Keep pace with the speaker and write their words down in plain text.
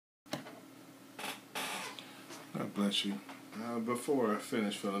God bless you. Before I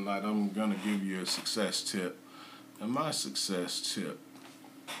finish for the night, I'm going to give you a success tip. And my success tip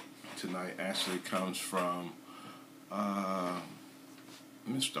tonight actually comes from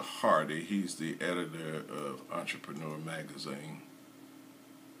Mr. Hardy. He's the editor of Entrepreneur Magazine.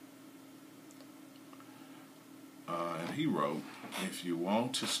 And he wrote, if you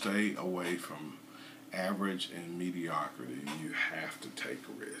want to stay away from average and mediocrity, you have to take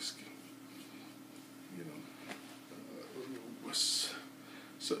a risk. You know,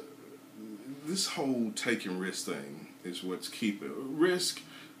 so this whole taking risk thing is what's keeping. Risk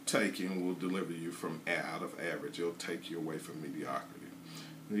taking will deliver you from out of average. It'll take you away from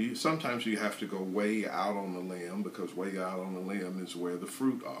mediocrity. Sometimes you have to go way out on the limb, because way out on the limb is where the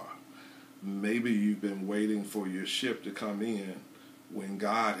fruit are. Maybe you've been waiting for your ship to come in when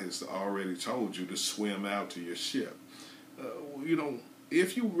God has already told you to swim out to your ship. You know,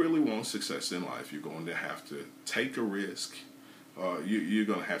 if you really want success in life, you're going to have to take a risk. You're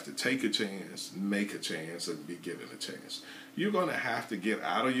going to have to take a chance, make a chance, and be given a chance. You're going to have to get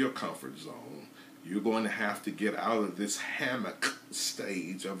out of your comfort zone. You're going to have to get out of this hammock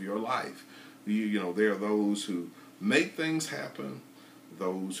stage of your life. You know, there are those who make things happen,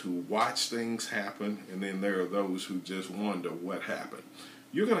 those who watch things happen, and then there are those who just wonder what happened.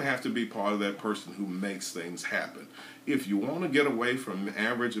 You're going to have to be part of that person who makes things happen. If you want to get away from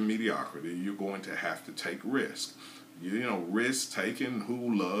average and mediocrity, you're going to have to take risk. You know, risk taking,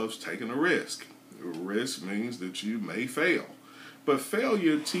 who loves taking a risk? Risk means that you may fail. But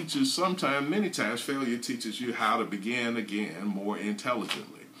failure teaches many times failure teaches you how to begin again more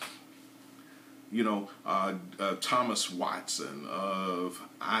intelligently. You know, Thomas Watson of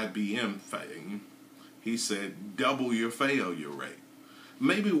IBM fame, he said, double your failure rate.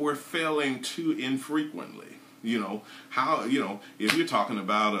 Maybe we're failing too infrequently. You know, if you're talking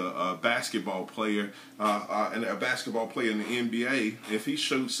about a basketball player, and a basketball player in the NBA, if he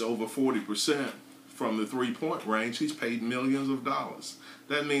shoots over 40% from the three-point range, he's paid millions of dollars.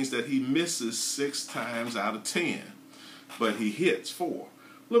 That means that he misses 6 times out of 10, but he hits 4.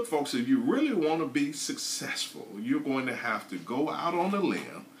 Look, folks, if you really want to be successful, you're going to have to go out on a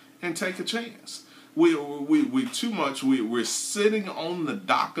limb and take a chance. We're sitting on the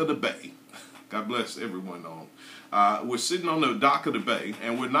dock of the bay. God bless everyone on. We're sitting on the dock of the bay,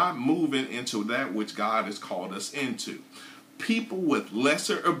 and we're not moving into that which God has called us into. People with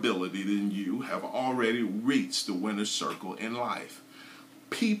lesser ability than you have already reached the winner's circle in life.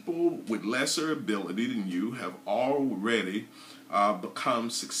 People with lesser ability than you have already become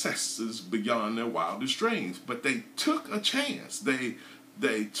successes beyond their wildest dreams. But they took a chance.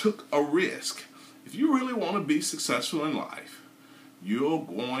 They took a risk. If you really want to be successful in life, you're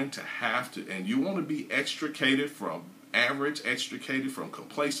going to have to, and you want to be extricated from average, extricated from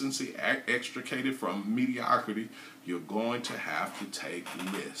complacency, extricated from mediocrity, you're going to have to take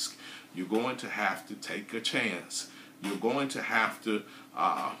risk. You're going to have to take a chance. You're going to have to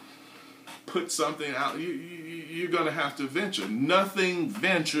put something out. You're going to have to venture. Nothing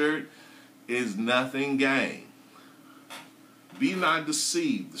ventured is nothing gained. Be not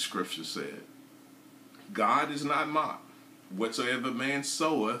deceived, the scripture said. God is not mocked. Whatsoever man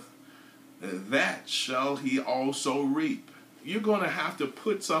soweth, that shall he also reap. You're going to have to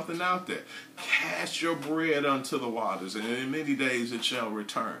put something out there. Cast your bread unto the waters, and in many days it shall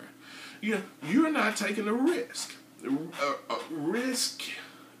return. You're not taking a risk. Risk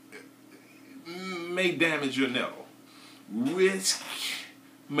may damage your nettle. Risk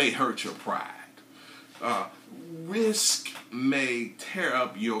may hurt your pride. Risk may tear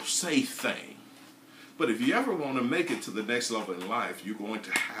up your safe thing. But if you ever want to make it to the next level in life, you're going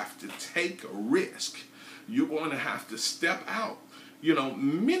to have to take a risk. You're going to have to step out. You know,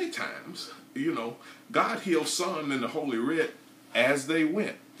 many times, God healed some in the Holy Writ as they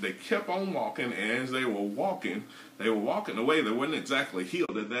went. They kept on walking, and as they were walking away. They weren't exactly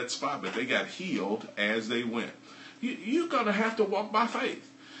healed at that spot, but they got healed as they went. You're going to have to walk by faith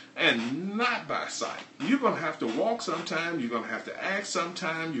and not by sight. You're going to have to walk sometime. You're going to have to act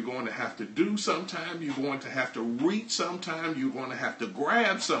sometime. You're going to have to do sometime. You're going to have to reach sometime. You're going to have to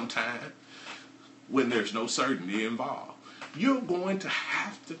grab sometime when there's no certainty involved. You're going to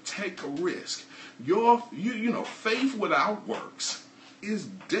have to take a risk. Faith without works is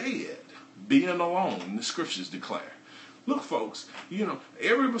dead, being alone, the scriptures declare. Look, folks,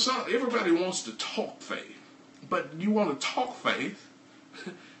 everybody wants to talk faith, but you want to talk faith,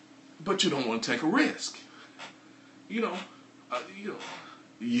 but you don't want to take a risk. You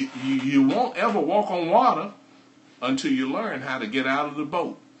won't ever walk on water until you learn how to get out of the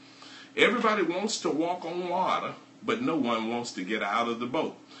boat. Everybody wants to walk on water, but no one wants to get out of the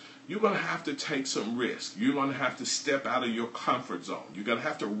boat. you're going to have to take some risk. You're going to have to step out of your comfort zone. You're going to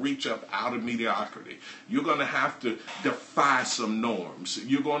have to reach up out of mediocrity. You're going to have to defy some norms.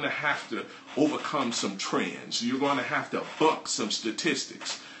 You're going to have to overcome some trends. You're going to have to buck some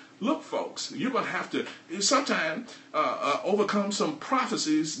statistics. Look, folks, you're going to have to sometimes overcome some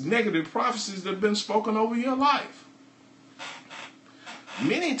prophecies, negative prophecies that have been spoken over your life.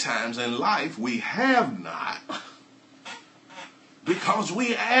 Many times in life we have not because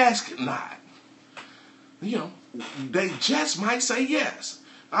we ask not. You know, they just might say yes.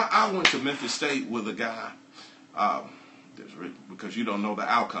 I went to Memphis State with a guy, because you don't know the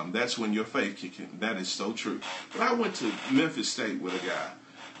outcome. That's when your faith kicks in. That is so true. But I went to Memphis State with a guy.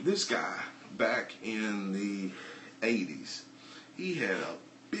 This guy, back in the 80s, he had a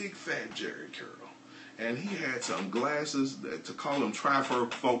big fat Jerry curl. And he had some glasses that, to call them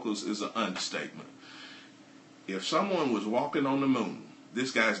trifocals is an understatement. If someone was walking on the moon,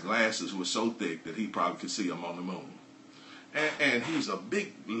 this guy's glasses were so thick that he probably could see them on the moon. And he's a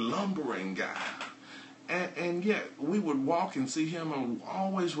big lumbering guy. And yet we would walk and see him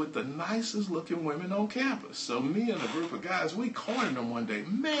always with the nicest looking women on campus. So me and a group of guys, we cornered him one day.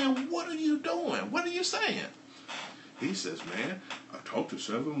 Man, what are you doing? What are you saying? He says, man, I talked to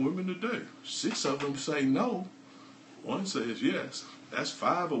 7 women today. 6 of them say no. 1 says yes. That's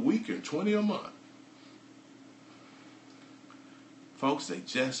 5 a week and 20 a month. Folks, they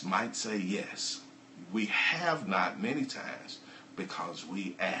just might say yes. We have not many times because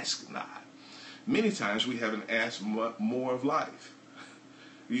we ask not. Many times we haven't asked more of life.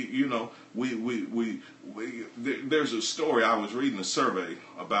 You know, there's a story. I was reading a survey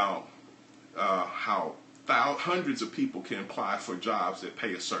about how hundreds of people can apply for jobs that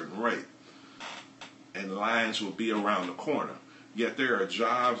pay a certain rate, and lines will be around the corner. Yet there are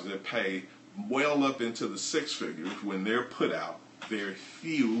jobs that pay well up into the 6 figures. When they're put out, very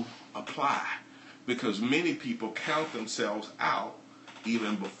few apply because many people count themselves out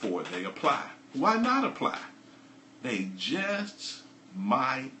even before they apply. Why not apply? They just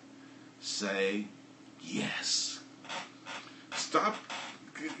might say yes. Stop.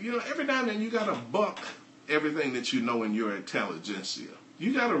 You know, every now and then you got to buck everything that you know in your intelligentsia.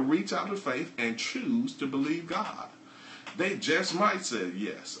 You got to reach out of faith and choose to believe God. They just might say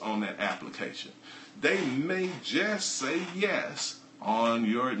yes on that application. They may just say yes on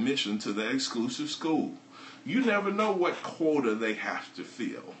your admission to that exclusive school. You never know what quota they have to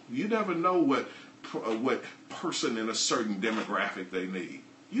fill. You never know what person in a certain demographic they need.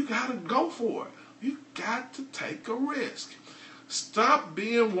 You got to go for it. You got to take a risk. Stop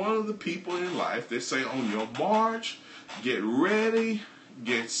being one of the people in life that say on your march, get ready,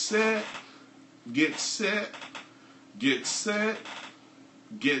 get set, get set, get set,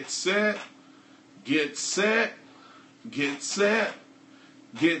 get set, get set, get set,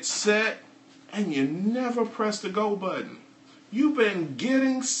 get set, and you never press the go button. You've been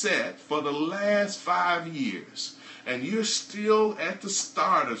getting set for the last 5 years, and you're still at the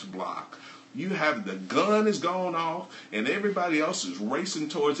starter's block. You have the gun is gone off, and everybody else is racing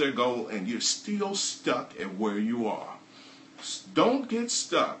towards their goal, and you're still stuck at where you are. Don't get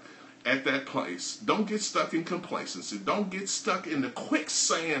stuck at that place. Don't get stuck in complacency. Don't get stuck in the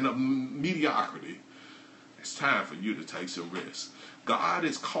quicksand of mediocrity. It's time for you to take some risks. God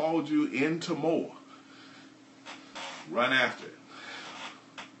has called you into more. Run after it.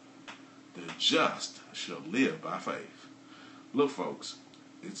 The just shall live by faith. Look, folks,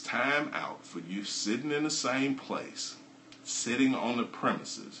 it's time out for you sitting in the same place, sitting on the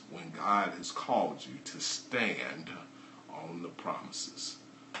premises when God has called you to stand on the promises.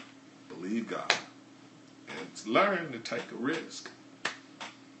 Believe God and learn to take a risk.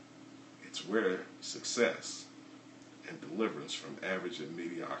 It's where success and deliverance from average and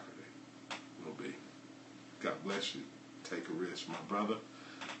mediocrity will be. God bless you. Take a risk, my brother.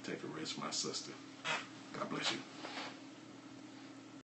 Take a risk, my sister. God bless you.